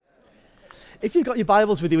If you've got your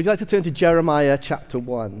Bibles with you, would you like to turn to Jeremiah chapter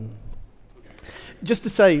 1? Just to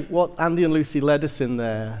say, what Andy and Lucy led us in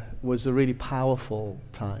there was a really powerful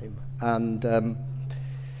time. And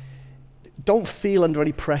don't feel under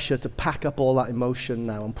any pressure to pack up all that emotion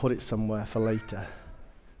now and put it somewhere for later.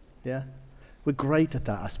 Yeah? We're great at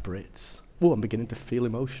that as Brits. Oh, I'm beginning to feel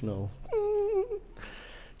emotional.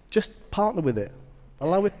 Just partner with it.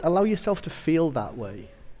 Allow yourself to feel that way.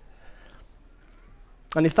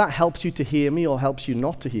 And if that helps you to hear me or helps you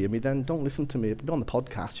not to hear me, then don't listen to me. It'll be on the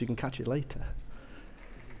podcast. You can catch it later.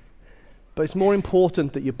 But it's more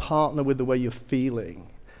important that you partner with the way you're feeling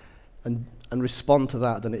and respond to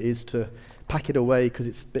that than it is to pack it away because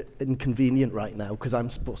it's a bit inconvenient right now because I'm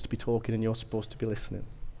supposed to be talking and you're supposed to be listening.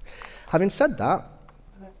 Having said that,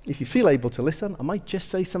 if you feel able to listen, I might just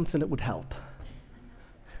say something that would help.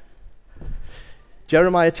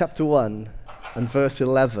 Jeremiah chapter 1 and verse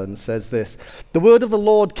 11 says this. The word of the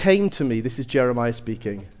Lord came to me. This is Jeremiah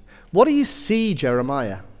speaking. What do you see,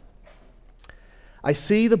 Jeremiah? I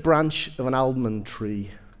see the branch of an almond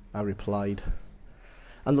tree, I replied.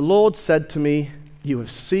 And the Lord said to me, you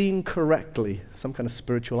have seen correctly. Some kind of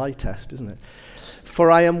spiritual eye test, isn't it? For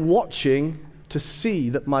I am watching to see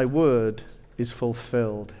that my word is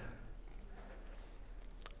fulfilled.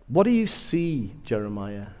 What do you see,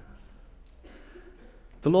 Jeremiah?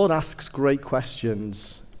 The Lord asks great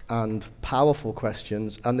questions and powerful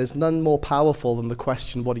questions, and there's none more powerful than the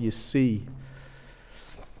question, what do you see?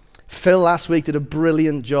 Phil last week did a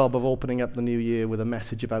brilliant job of opening up the new year with a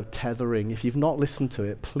message about tethering. If you've not listened to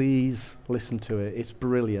it, please listen to it. It's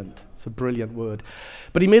brilliant. It's a brilliant word.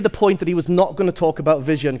 But he made the point that he was not going to talk about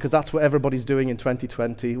vision because that's what everybody's doing in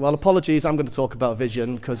 2020. Well, apologies, I'm going to talk about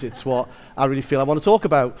vision because it's what I really feel I want to talk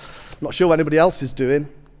about. I'm not sure what anybody else is doing.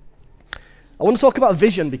 I want to talk about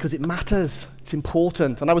vision because it matters. It's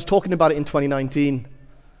important. And I was talking about it in 2019,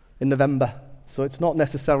 in November. So it's not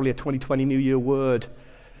necessarily a 2020 New Year word.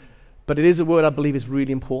 But it is a word I believe is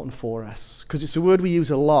really important for us because it's a word we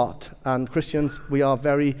use a lot. And Christians, we are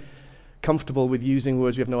very comfortable with using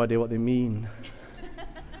words we have no idea what they mean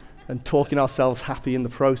and talking ourselves happy in the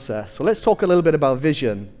process. So let's talk a little bit about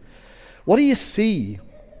vision. What do you see?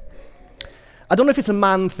 I don't know if it's a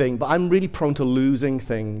man thing, but I'm really prone to losing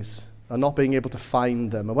things and not being able to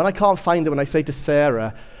find them. And when I can't find them, when I say to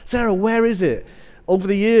Sarah, Sarah, where is it? Over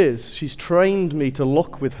the years, she's trained me to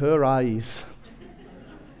look with her eyes.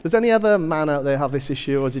 Does any other man out there have this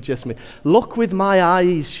issue, or is it just me? Look with my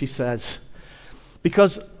eyes, she says.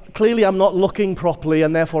 Because clearly I'm not looking properly,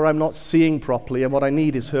 and therefore I'm not seeing properly, and what I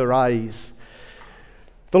need is her eyes.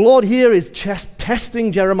 The Lord here is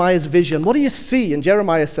testing Jeremiah's vision. What do you see? And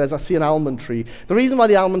Jeremiah says, I see an almond tree. The reason why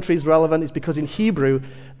the almond tree is relevant is because in Hebrew,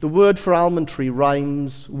 the word for almond tree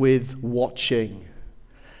rhymes with watching.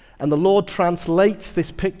 And the Lord translates this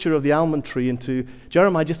picture of the almond tree into,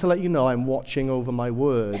 Jeremiah, just to let you know, I'm watching over my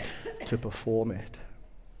word to perform it.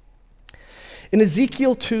 In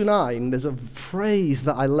Ezekiel 2:9, there's a phrase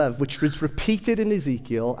that I love, which is repeated in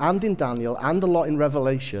Ezekiel and in Daniel and a lot in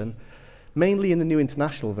Revelation, mainly in the New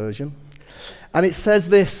International Version. And it says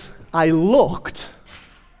this, I looked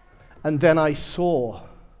and then I saw.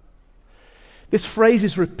 This phrase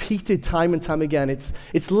is repeated time and time again.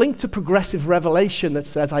 It's linked to progressive revelation that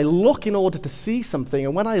says, I look in order to see something,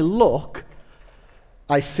 and when I look,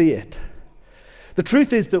 I see it. The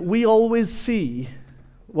truth is that we always see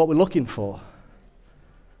what we're looking for.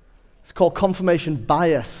 It's called confirmation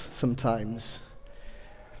bias sometimes.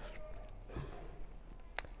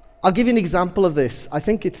 I'll give you an example of this. I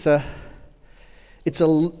think it's a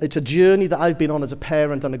journey that I've been on as a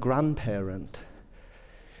parent and a grandparent.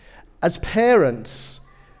 As parents,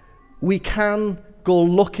 we can go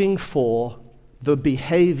looking for the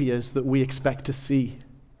behaviors that we expect to see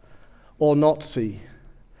or not see.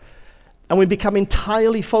 And we become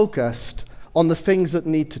entirely focused on the things that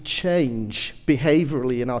need to change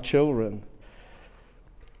behaviorally in our children.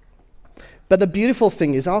 But the beautiful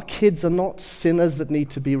thing is our kids are not sinners that need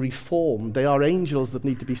to be reformed. They are angels that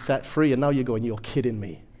need to be set free. And now you're going, you're kidding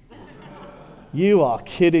me. You are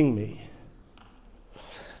kidding me.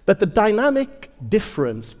 But the dynamic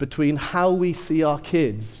difference between how we see our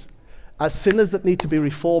kids as sinners that need to be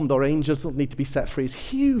reformed or angels that need to be set free is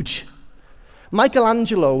huge.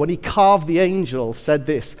 Michelangelo, when he carved the angel, said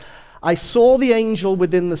this, I saw the angel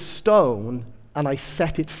within the stone and I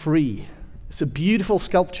set it free. It's a beautiful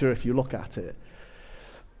sculpture if you look at it.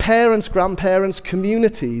 Parents, grandparents,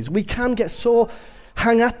 communities, we can get so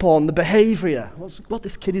hung up on the behavior, what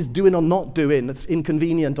this kid is doing or not doing that's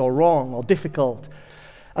inconvenient or wrong or difficult.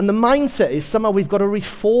 And the mindset is somehow we've got to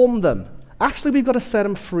reform them. Actually, we've got to set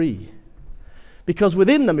them free. Because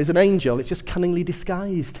within them is an angel, it's just cunningly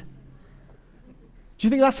disguised. Do you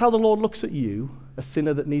think that's how the Lord looks at you, a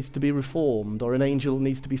sinner that needs to be reformed or an angel that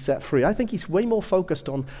needs to be set free? I think he's way more focused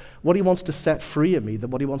on what he wants to set free in me than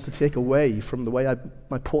what he wants to take away from the way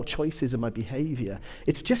my poor choices and my behavior.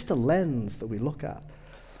 It's just a lens that we look at.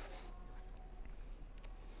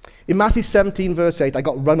 In Matthew 17, verse 8, I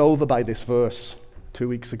got run over by this verse 2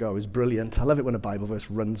 weeks ago. It was brilliant. I love it when a Bible verse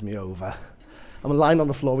runs me over. I'm lying on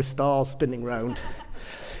the floor with stars spinning round.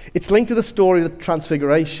 It's linked to the story of the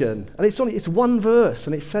Transfiguration. And it's one verse,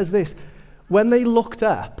 and it says this: when they looked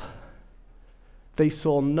up, they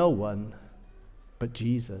saw no one but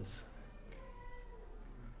Jesus.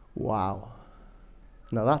 Wow.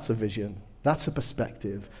 Now that's a vision. That's a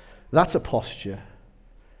perspective. That's a posture.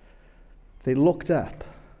 They looked up,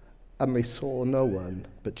 and they saw no one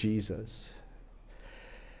but Jesus.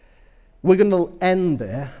 We're going to end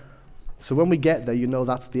there. So when we get there, you know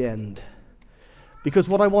that's the end. Because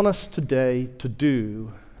what I want us today to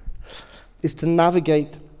do is to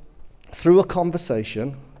navigate through a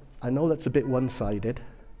conversation. I know that's a bit one-sided,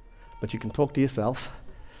 but you can talk to yourself.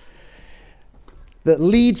 That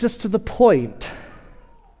leads us to the point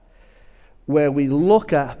where we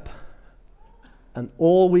look up and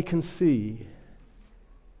all we can see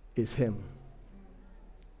is him.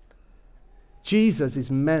 Jesus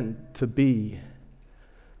is meant to be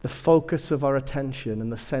the focus of our attention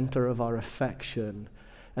and the center of our affection.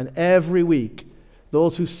 And every week,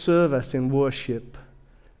 those who serve us in worship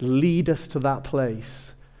lead us to that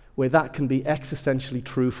place where that can be existentially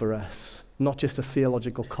true for us, not just a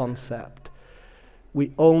theological concept.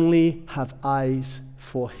 We only have eyes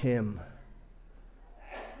for him.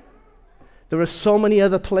 There are so many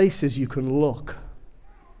other places you can look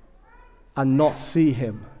and not see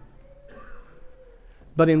him.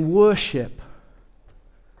 But in worship,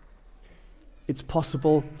 it's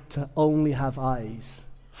possible to only have eyes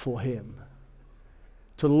for him,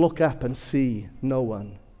 to look up and see no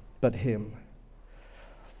one but him.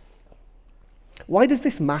 Why does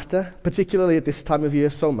this matter, particularly at this time of year,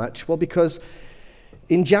 so much? Well, because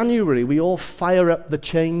in January, we all fire up the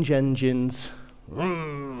change engines, the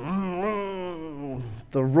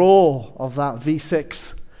roar of that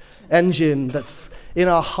V6 engine that's in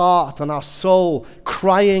our heart and our soul,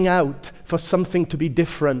 crying out for something to be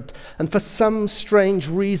different. And for some strange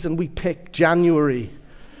reason, we pick January,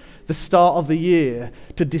 the start of the year,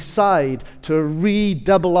 to decide to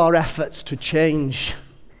redouble our efforts to change.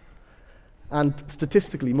 And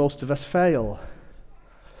statistically, most of us fail.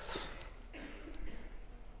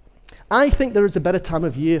 I think there is a better time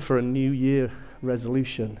of year for a New Year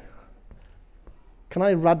resolution. Can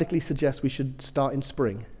I radically suggest we should start in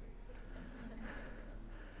spring?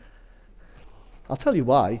 I'll tell you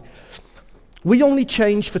why. We only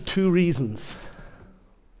change for 2 reasons.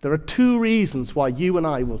 There are 2 reasons why you and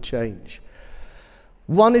I will change.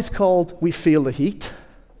 One is called we feel the heat.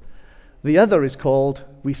 The other is called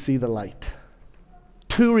we see the light.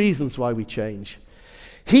 2 reasons why we change.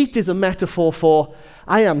 Heat is a metaphor for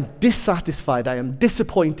I am dissatisfied, I am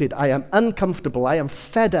disappointed, I am uncomfortable, I am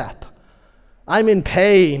fed up, I'm in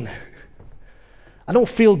pain. I don't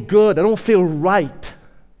feel good, I don't feel right.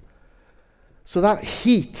 So that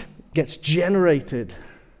heat gets generated.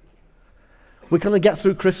 We kind of get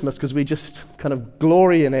through Christmas because we just kind of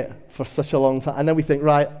glory in it for such a long time. And then we think,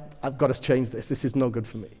 right, I've got to change this. This is no good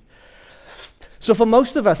for me. So for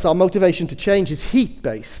most of us, our motivation to change is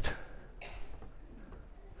heat-based.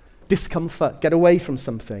 Discomfort, get away from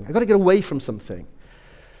something. I've got to get away from something.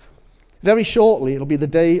 Very shortly, it'll be the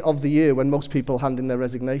day of the year when most people hand in their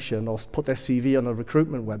resignation or put their CV on a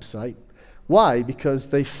recruitment website. Why? Because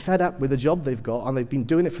they're fed up with the job they've got and they've been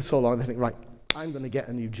doing it for so long and they think, right, I'm going to get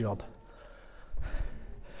a new job.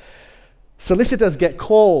 Solicitors get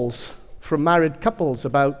calls from married couples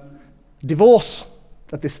about divorce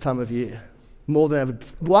at this time of year, more than ever.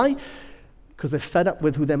 Why? Because they're fed up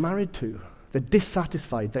with who they're married to. They're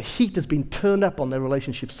dissatisfied. The heat has been turned up on their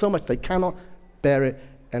relationship so much they cannot bear it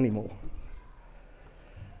anymore.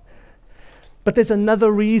 But there's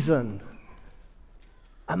another reason,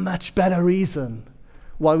 a much better reason,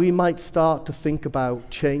 why we might start to think about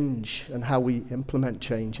change and how we implement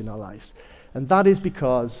change in our lives. And that is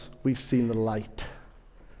because we've seen the light.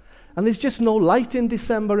 And there's just no light in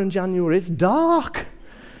December and January. It's dark.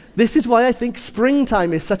 This is why I think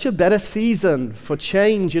springtime is such a better season for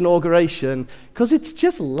change inauguration, because it's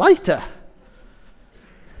just lighter.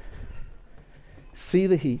 See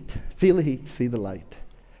the heat, feel the heat, see the light.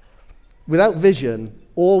 Without vision,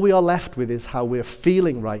 all we are left with is how we're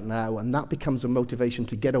feeling right now, and that becomes a motivation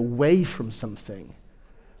to get away from something.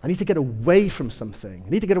 I need to get away from something. I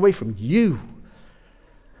need to get away from you.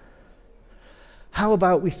 How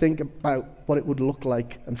about we think about what it would look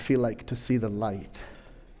like and feel like to see the light?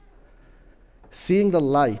 Seeing the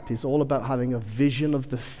light is all about having a vision of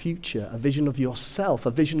the future, a vision of yourself,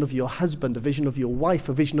 a vision of your husband, a vision of your wife,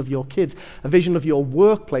 a vision of your kids, a vision of your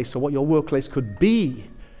workplace or what your workplace could be.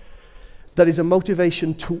 That is a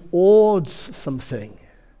motivation towards something.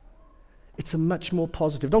 It's a much more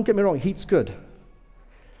positive. Don't get me wrong, heat's good.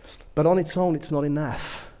 But on its own, it's not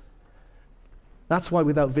enough. That's why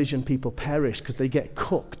without vision, people perish, because they get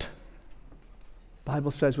cooked. The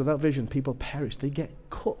Bible says without vision, people perish. They get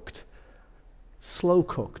cooked. Slow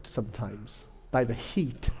cooked sometimes by the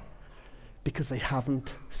heat because they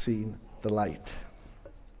haven't seen the light.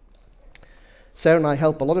 Sarah and I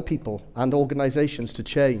help a lot of people and organizations to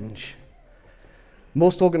change.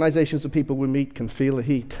 Most organizations and people we meet can feel the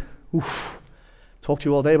heat. Oof. Talk to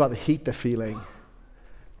you all day about the heat they're feeling.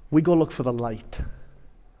 We go look for the light.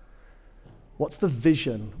 What's the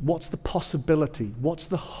vision? What's the possibility? What's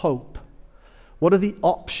the hope? What are the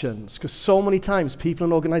options? Because so many times people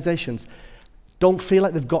in organizations don't feel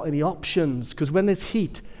like they've got any options, because when there's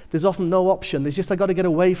heat, there's often no option. There's just, I got to get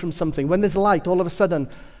away from something. When there's light, all of a sudden,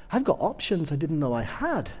 I've got options I didn't know I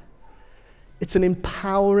had. It's an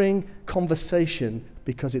empowering conversation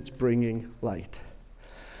because it's bringing light.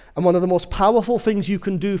 And one of the most powerful things you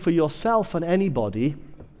can do for yourself and anybody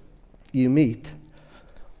you meet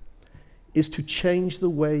is to change the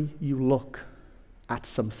way you look at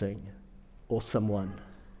something or someone.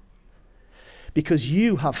 Because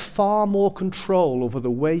you have far more control over the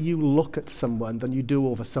way you look at someone than you do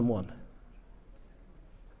over someone.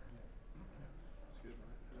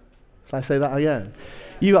 Shall I say that again?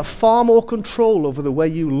 You have far more control over the way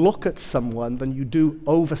you look at someone than you do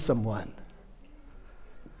over someone.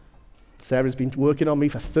 Sarah's been working on me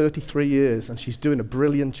for 33 years, and she's doing a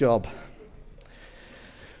brilliant job.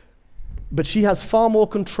 But she has far more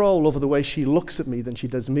control over the way she looks at me than she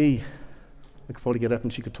does me. I could probably get up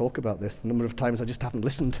and she could talk about this. The number of times I just haven't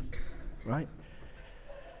listened, right?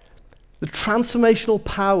 The transformational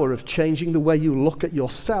power of changing the way you look at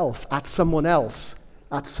yourself, at someone else,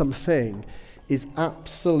 at something, is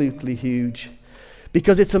absolutely huge.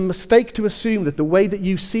 Because it's a mistake to assume that the way that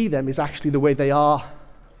you see them is actually the way they are.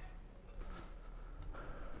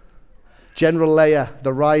 General Leia,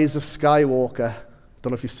 The Rise of Skywalker.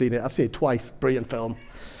 Don't know if you've seen it. I've seen it twice. Brilliant film.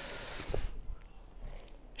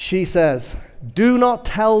 She says, "Do not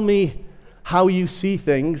tell me how you see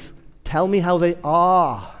things. Tell me how they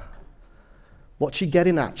are." What's she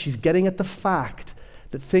getting at? She's getting at the fact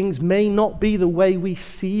that things may not be the way we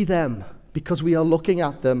see them because we are looking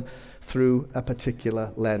at them through a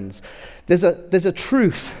particular lens. There's a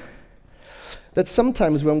truth that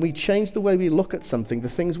sometimes when we change the way we look at something, the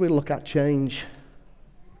things we look at change.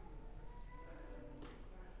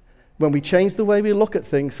 When we change the way we look at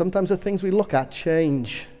things, sometimes the things we look at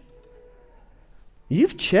change.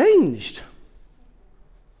 You've changed.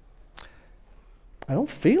 I don't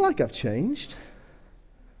feel like I've changed.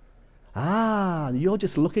 You're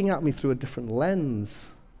just looking at me through a different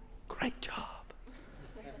lens. Great job.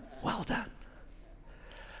 Well done.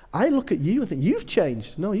 I look at you and think, you've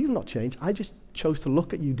changed. No, you've not changed. I just chose to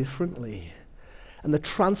look at you differently. And the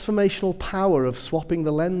transformational power of swapping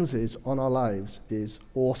the lenses on our lives is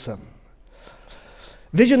awesome.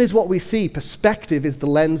 Vision is what we see. Perspective is the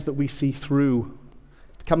lens that we see through.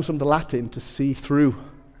 It comes from the Latin, to see through.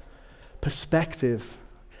 Perspective.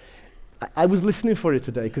 I was listening for it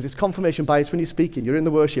today because it's confirmation bias when you're speaking. You're in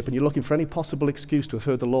the worship and you're looking for any possible excuse to have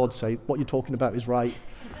heard the Lord say, what you're talking about is right.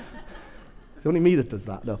 It's only me that does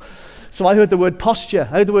that, no. So I heard the word posture.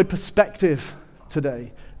 I heard the word perspective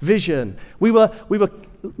today. Vision. We were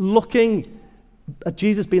looking at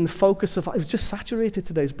Jesus being the focus of, it was just saturated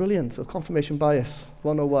today. It's brilliant. So confirmation bias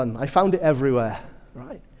 101. I found it everywhere,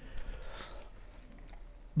 right?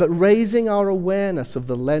 But raising our awareness of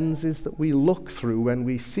the lenses that we look through when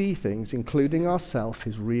we see things, including ourselves,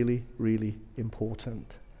 is really, really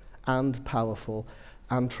important and powerful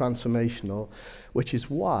and transformational, which is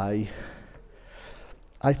why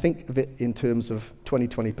I think of it in terms of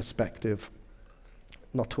 2020 perspective,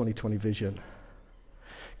 not 2020 vision.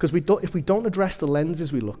 Because if we don't address the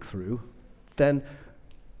lenses we look through, then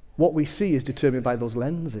what we see is determined by those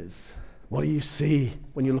lenses. What do you see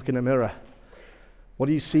when you look in a mirror? What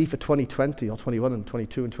do you see for 2020 or 21 and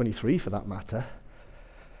 22 and 23 for that matter?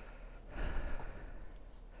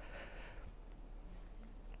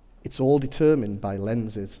 It's all determined by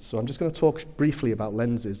lenses. So I'm just going to talk briefly about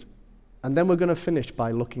lenses. And then we're going to finish by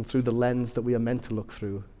looking through the lens that we are meant to look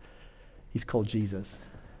through. He's called Jesus.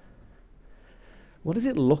 What does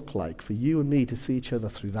it look like for you and me to see each other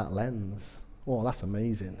through that lens? Oh, that's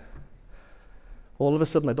amazing. all of a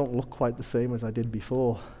sudden I don't look quite the same as I did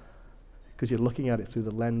before, because you're looking at it through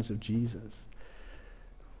the lens of Jesus.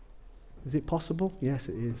 Is it possible? Yes,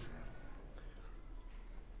 it is.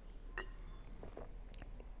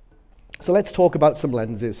 So let's talk about some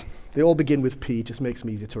lenses. They all begin with P, just makes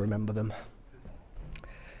me easier to remember them.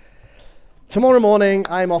 Tomorrow morning,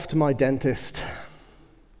 I'm off to my dentist.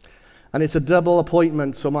 And it's a double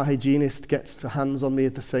appointment, so my hygienist gets hands on me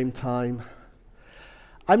at the same time.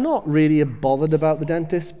 I'm not really bothered about the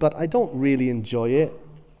dentist, but I don't really enjoy it.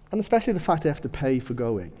 And especially the fact I have to pay for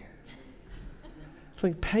going. It's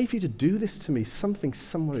like, pay for you to do this to me. Something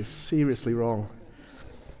somewhere is seriously wrong.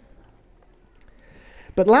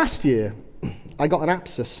 But last year, I got an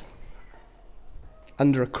abscess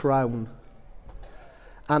under a crown,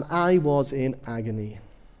 and I was in agony.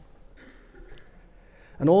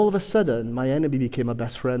 And all of a sudden, my enemy became my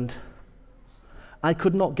best friend. I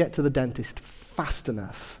could not get to the dentist fast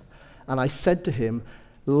enough, and I said to him,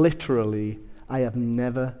 literally, I have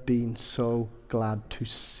never been so glad to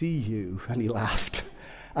see you. And he laughed.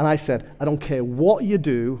 And I said, I don't care what you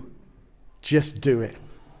do, just do it,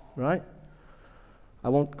 right? I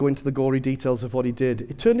won't go into the gory details of what he did.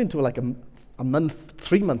 It turned into like a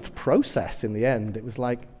 3-month process in the end. It was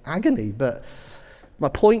like agony, but my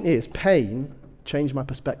point is, pain changed my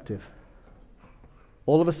perspective.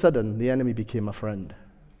 All of a sudden, the enemy became my friend.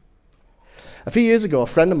 A few years ago, a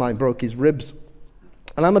friend of mine broke his ribs,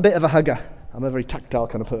 and I'm a bit of a hugger. I'm a very tactile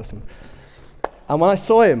kind of person. And when I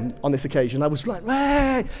saw him on this occasion, I was like,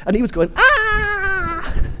 "Hey!" And he was going,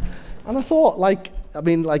 "Ah!" And I thought,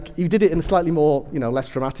 he did it in a slightly more, less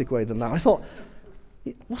dramatic way than that. I thought,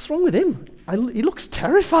 what's wrong with him? He looks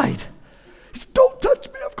terrified. He said, "Don't touch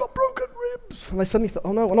me, I've got broken ribs." And I suddenly thought,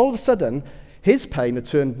 oh no. And all of a sudden, his pain had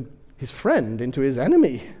turned his friend into his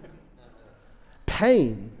enemy.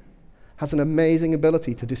 Pain has an amazing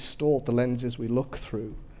ability to distort the lenses we look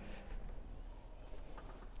through.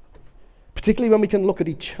 Particularly when we can look at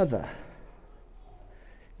each other.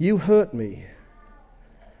 You hurt me.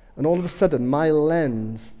 And all of a sudden, my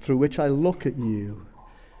lens through which I look at you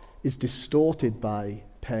is distorted by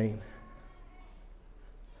pain.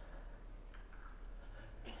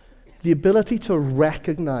 The ability to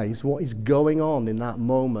recognize what is going on in that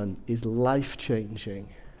moment is life-changing.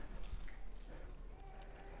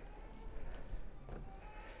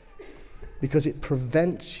 Because it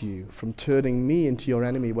prevents you from turning me into your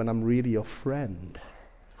enemy when I'm really your friend.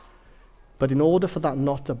 But in order for that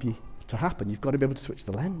not to happen, you've got to be able to switch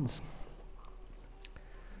the lens.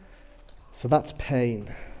 So that's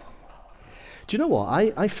pain. Do you know what?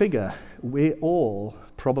 I figure we all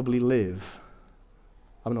probably live.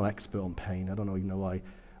 I'm no expert on pain. I don't even know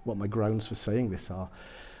what my grounds for saying this are.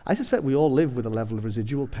 I suspect we all live with a level of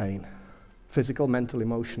residual pain. Physical, mental,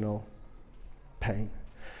 emotional pain.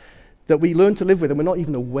 That we learn to live with and we're not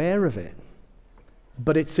even aware of it.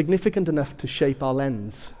 But it's significant enough to shape our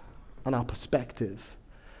lens and our perspective.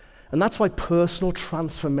 And that's why personal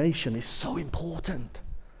transformation is so important.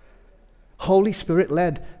 Holy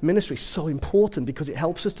Spirit-led ministry is so important because it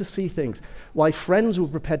helps us to see things. Why friends who are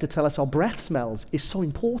prepared to tell us our breath smells is so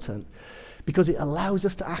important because it allows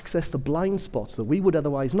us to access the blind spots that we would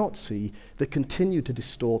otherwise not see that continue to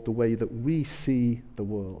distort the way that we see the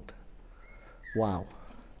world. Wow.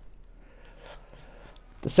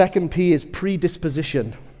 The second P is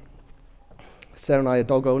predisposition. Sarah and I are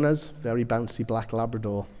dog owners, very bouncy black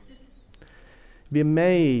Labrador. You'd be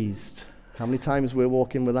amazed how many times we're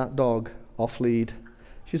walking with that dog off lead.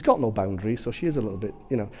 She's got no boundaries, so she is a little bit,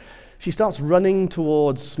 She starts running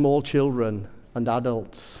towards small children and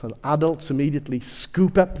adults immediately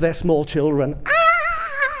scoop up their small children.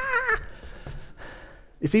 Ah!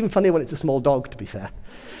 It's even funnier when it's a small dog, to be fair.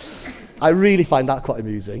 I really find that quite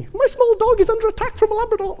amusing. My small dog is under attack from a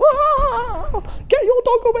Labrador. Ah! Get your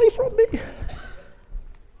dog away from me.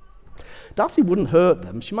 Darcy wouldn't hurt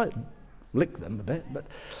them. She might lick them a bit, but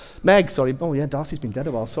Meg, sorry. Oh yeah, Darcy's been dead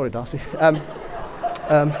a while. Sorry, Darcy.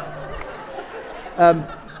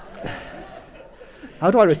 How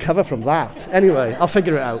do I recover from that? Anyway, I'll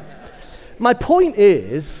figure it out. My point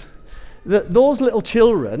is that those little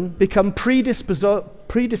children become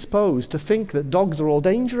predisposed to think that dogs are all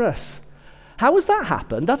dangerous. How has that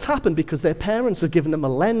happened? That's happened because their parents have given them a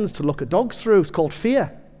lens to look at dogs through. It's called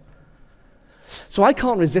fear. So I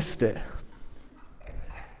can't resist it.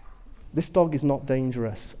 This dog is not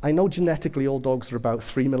dangerous. I know genetically all dogs are about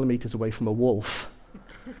 3 millimeters away from a wolf.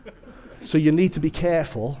 So you need to be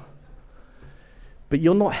careful. But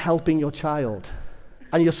you're not helping your child.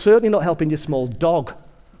 And you're certainly not helping your small dog.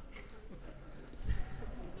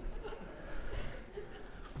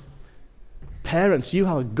 Parents, you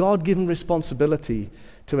have a God-given responsibility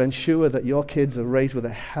to ensure that your kids are raised with a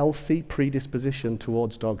healthy predisposition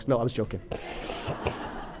towards dogs. No, I was joking.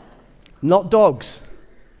 Not dogs,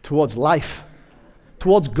 towards life,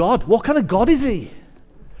 towards God. What kind of God is he?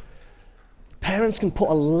 Parents can put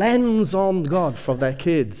a lens on God for their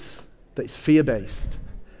kids that is fear-based.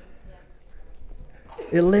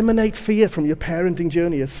 Eliminate fear from your parenting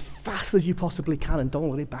journey as fast as you possibly can and don't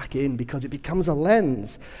let it back in, because it becomes a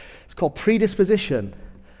lens. It's called predisposition.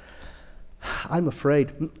 I'm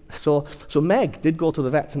afraid. So Meg did go to the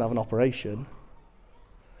vets and have an operation.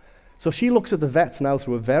 So she looks at the vets now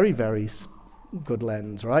through a very, very good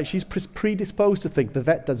lens, right? She's predisposed to think the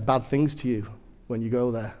vet does bad things to you when you go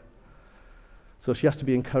there. So she has to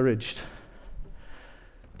be encouraged.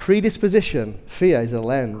 Predisposition, fear, is a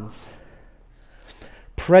lens.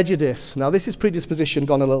 Prejudice. Now this is predisposition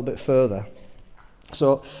gone a little bit further.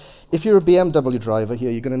 So if you're a BMW driver here,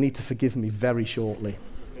 you're going to need to forgive me very shortly.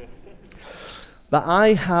 But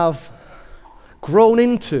I have grown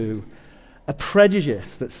into a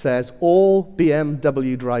prejudice that says all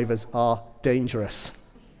BMW drivers are dangerous.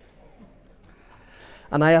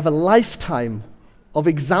 And I have a lifetime of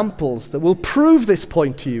examples that will prove this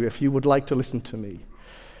point to you if you would like to listen to me.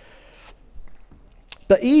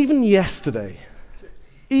 But even yesterday,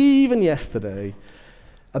 a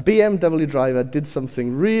BMW driver did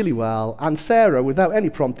something really well, and Sarah, without any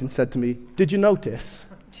prompting, said to me, "Did you notice?"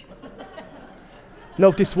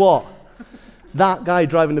 Notice what? That guy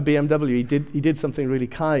driving the BMW, he did something really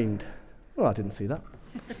kind. Oh, I didn't see that.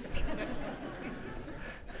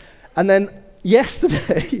 And then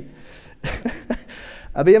yesterday,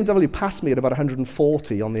 a BMW passed me at about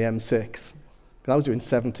 140 on the M6. I was doing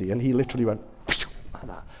 70, and he literally went like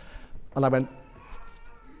that. And I went,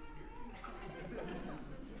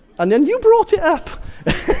 and then you brought it up.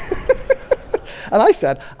 And I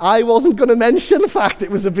said, I wasn't going to mention the fact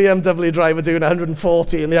it was a BMW driver doing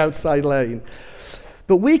 140 in the outside lane.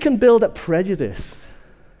 But we can build up prejudice.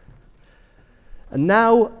 And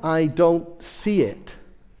now I don't see it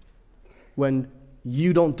when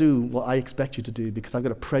you don't do what I expect you to do, because I've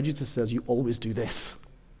got a prejudice that says you always do this.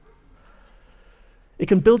 It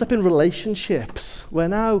can build up in relationships where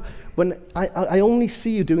now, when I only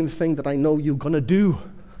see you doing the thing that I know you're going to do.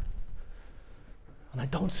 And I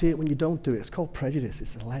don't see it when you don't do it. It's called prejudice.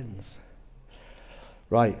 It's a lens.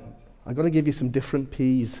 Right. I'm going to give you some different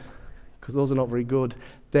P's, because those are not very good.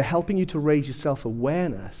 They're helping you to raise your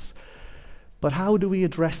self-awareness. But how do we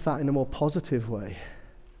address that in a more positive way?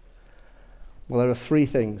 Well, there are three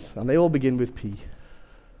things, and they all begin with P.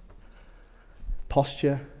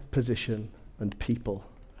 Posture, position, and people.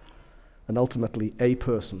 And ultimately, a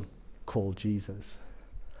person called Jesus.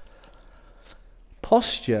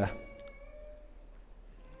 Posture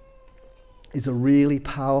is a really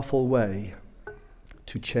powerful way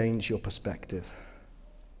to change your perspective.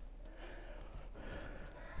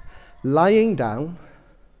 Lying down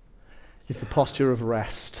is the posture of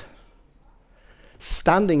rest.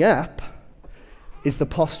 Standing up is the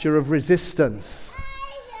posture of resistance.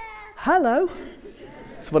 Hello.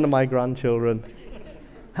 It's one of my grandchildren.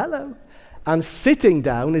 Hello. And sitting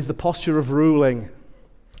down is the posture of ruling.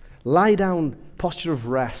 Lie down, posture of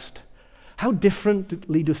rest. How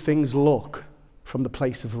differently do things look from the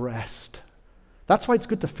place of rest? That's why it's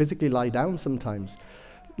good to physically lie down sometimes.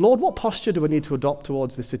 Lord, what posture do I need to adopt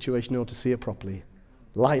towards this situation in order to see it properly?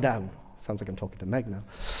 Lie down. Sounds like I'm talking to Meg now.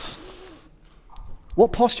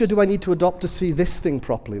 What posture do I need to adopt to see this thing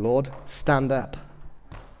properly, Lord? Stand up.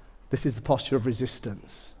 This is the posture of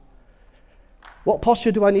resistance. What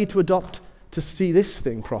posture do I need to adopt to see this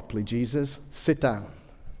thing properly, Jesus? Sit down.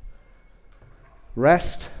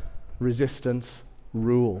 Rest, resistance,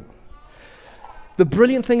 rule. The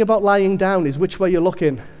brilliant thing about lying down is which way you're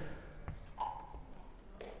looking.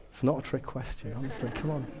 It's not a trick question, honestly,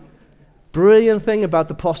 come on. Brilliant thing about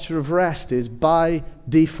the posture of rest is by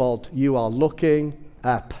default you are looking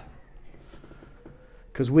up.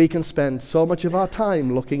 Because we can spend so much of our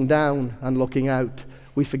time looking down and looking out,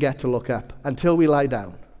 we forget to look up until we lie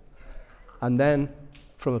down. And then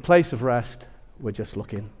from a place of rest, we're just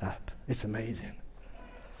looking up. It's amazing.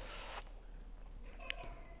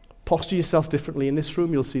 Posture yourself differently. In this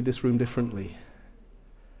room, you'll see this room differently.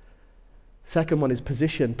 Second one is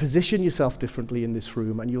position. Position yourself differently in this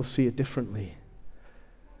room and you'll see it differently.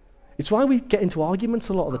 It's why we get into arguments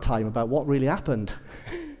a lot of the time about what really happened.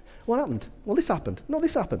 What happened? Well, this happened. No,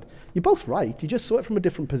 this happened. You're both right. You just saw it from a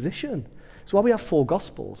different position. It's why we have 4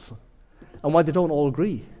 Gospels and why they don't all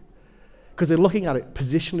agree. Because they're looking at it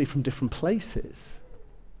positionally from different places.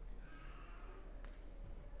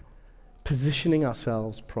 Positioning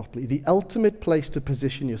ourselves properly. The ultimate place to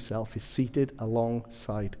position yourself is seated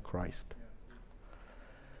alongside Christ.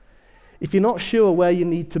 If you're not sure where you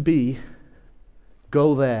need to be,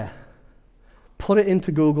 go there. Put it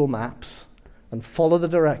into Google Maps and follow the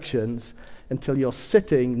directions until you're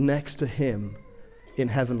sitting next to him in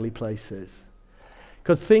heavenly places.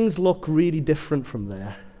 Because things look really different from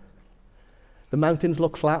there. The mountains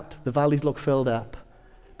look flat, the valleys look filled up,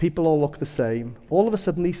 people all look the same. All of a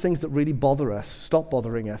sudden, these things that really bother us stop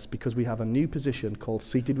bothering us because we have a new position called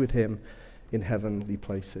seated with him in heavenly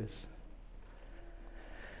places.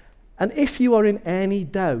 And if you are in any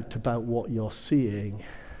doubt about what you're seeing,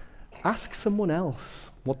 ask someone else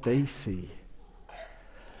what they see.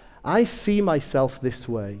 I see myself this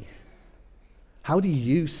way. How do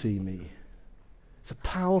you see me? It's a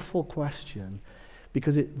powerful question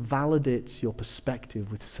because it validates your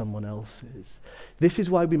perspective with someone else's. This is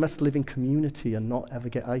why we must live in community and not ever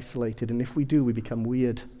get isolated. And if we do, we become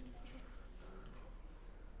weird.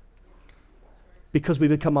 Because we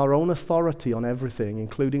become our own authority on everything,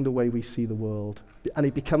 including the way we see the world. And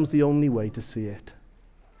it becomes the only way to see it.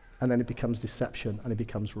 And then it becomes deception and it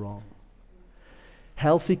becomes wrong.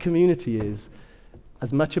 Healthy community is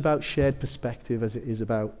as much about shared perspective as it is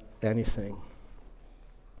about anything.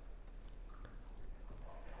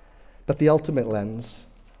 But the ultimate lens,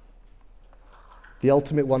 the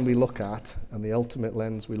ultimate one we look at, and the ultimate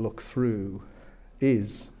lens we look through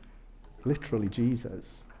is literally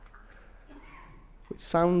Jesus. Which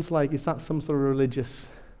sounds like, is that some sort of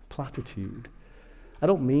religious platitude? I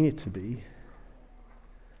don't mean it to be.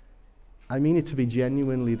 I mean it to be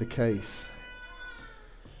genuinely the case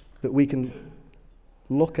that we can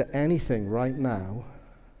look at anything right now,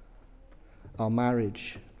 our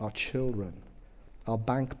marriage, our children, our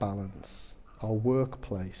bank balance, our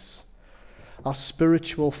workplace, our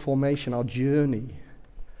spiritual formation, our journey,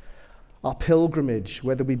 our pilgrimage,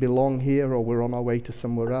 whether we belong here or we're on our way to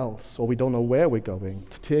somewhere else, or we don't know where we're going,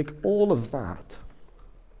 to take all of that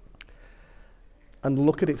and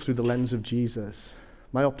look at it through the lens of Jesus.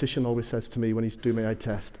 My optician always says to me when he's doing my eye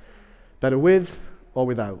test, better with or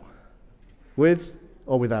without? With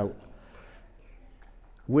or without?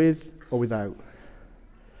 With or without?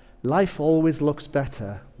 Life always looks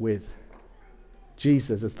better with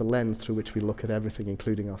Jesus as the lens through which we look at everything,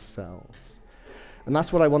 including ourselves. And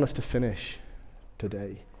that's what I want us to finish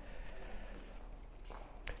today.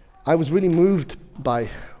 I was really moved by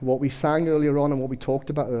what we sang earlier on and what we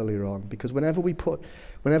talked about earlier on, because whenever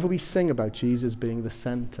we sing about Jesus being the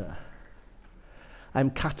center,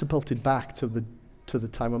 I'm catapulted back to the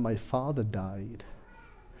time when my father died.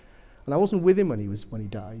 And I wasn't with him when he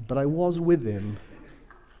died, but I was with him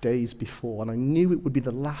days before, and I knew it would be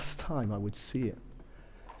the last time I would see him.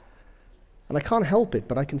 And I can't help it,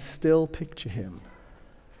 but I can still picture him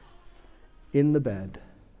in the bed.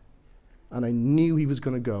 And I knew he was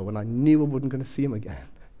going to go, and I knew I wasn't going to see him again.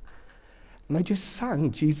 And I just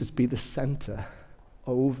sang, Jesus be the center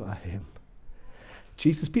over him.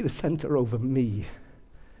 Jesus be the center over me.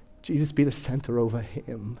 Jesus be the center over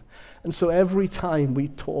him. And so every time we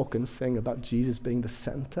talk and sing about Jesus being the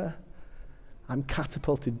center, I'm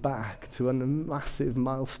catapulted back to a massive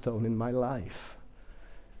milestone in my life,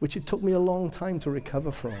 which it took me a long time to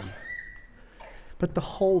recover from. But the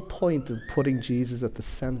whole point of putting Jesus at the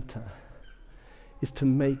center is to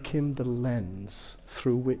make him the lens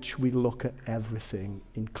through which we look at everything,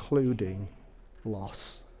 including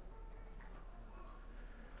loss.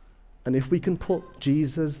 And if we can put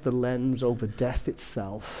Jesus the lens over death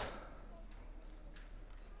itself,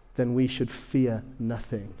 then we should fear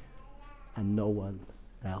nothing and no one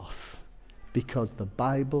else. Because the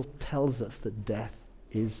Bible tells us that death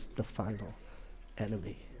is the final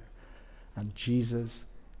enemy. And Jesus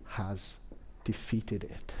has defeated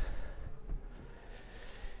it.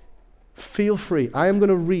 Feel free. I am going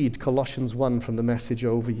to read Colossians 1 from the Message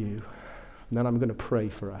over you. And then I'm going to pray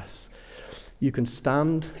for us. You can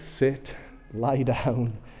stand, sit, lie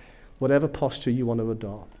down, whatever posture you want to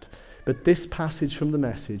adopt. But this passage from the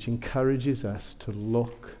Message encourages us to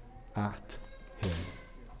look at him.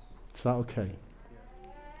 Is that okay?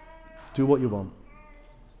 Do what you want.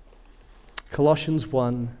 Colossians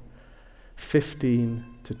 1, 15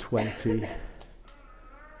 to 20.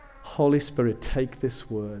 Holy Spirit, take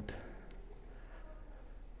this word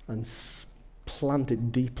and plant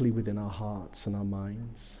it deeply within our hearts and our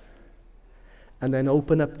minds. And then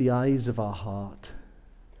open up the eyes of our heart,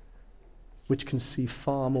 which can see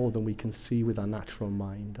far more than we can see with our natural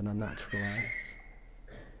mind and our natural eyes.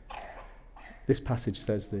 This passage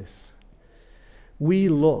says this: we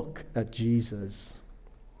look at Jesus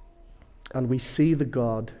and we see the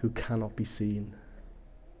God who cannot be seen.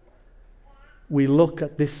 We look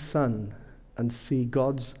at this Son and see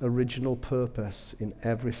God's original purpose in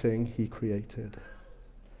everything he created.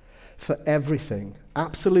 for everything,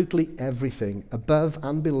 absolutely everything, above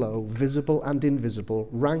and below, visible and invisible,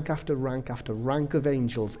 rank after rank after rank of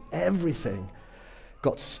angels, everything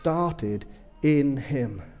got started in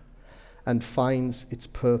him and finds its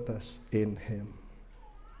purpose in him.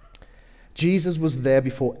 Jesus was there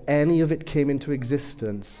before any of it came into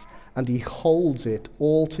existence, and he holds it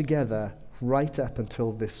all together right up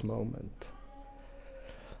until this moment.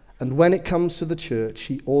 And when it comes to the church,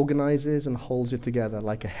 he organizes and holds it together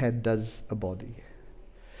like a head does a body.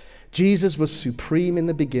 Jesus was supreme in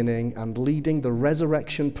the beginning, and leading the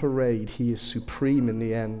resurrection parade, he is supreme in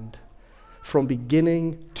the end. From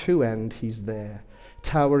beginning to end, he's there,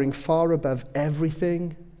 towering far above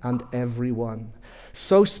everything and everyone.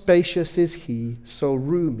 So spacious is he, so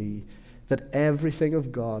roomy, that everything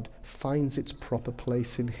of God finds its proper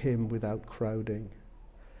place in him without crowding.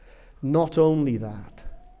 Not only that,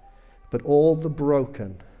 but all the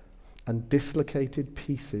broken and dislocated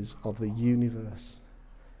pieces of the universe,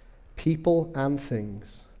 people and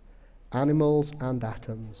things, animals and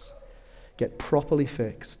atoms, get properly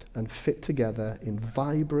fixed and fit together in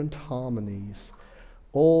vibrant harmonies,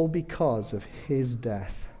 all because of his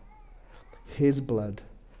death, his blood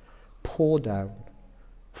poured down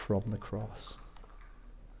from the cross.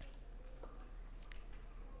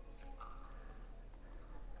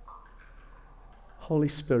 Holy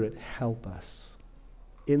Spirit, help us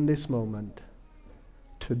in this moment,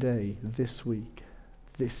 today, this week,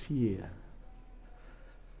 this year,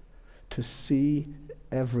 to see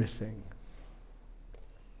everything,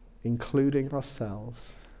 including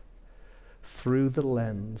ourselves, through the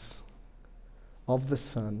lens of the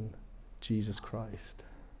Son, Jesus Christ,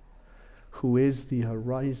 who is the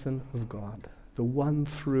horizon of God, the one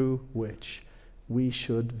through which we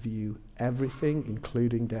should view everything,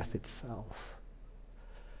 including death itself.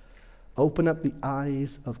 Open up the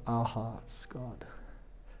eyes of our hearts, God,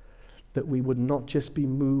 that we would not just be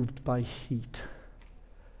moved by heat,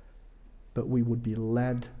 but we would be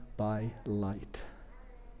led by light,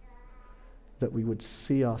 that we would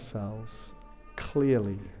see ourselves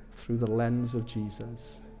clearly through the lens of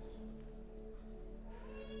Jesus.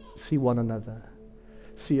 See one another,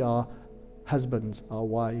 see our husbands, our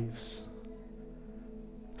wives,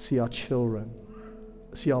 see our children,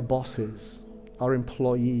 see our bosses, our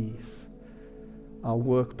employees, our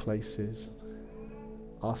workplaces,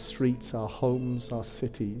 our streets, our homes, our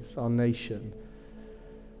cities, our nation,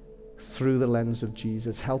 through the lens of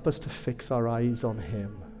Jesus. Help us to fix our eyes on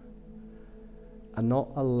him and not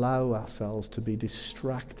allow ourselves to be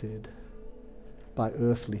distracted by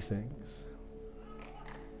earthly things.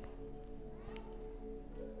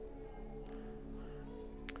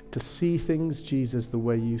 To see things, Jesus, the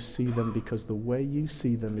way you see them, because the way you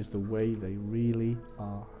see them is the way they really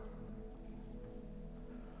are.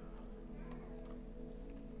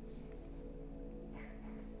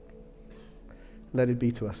 Let it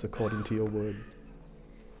be to us according to your word.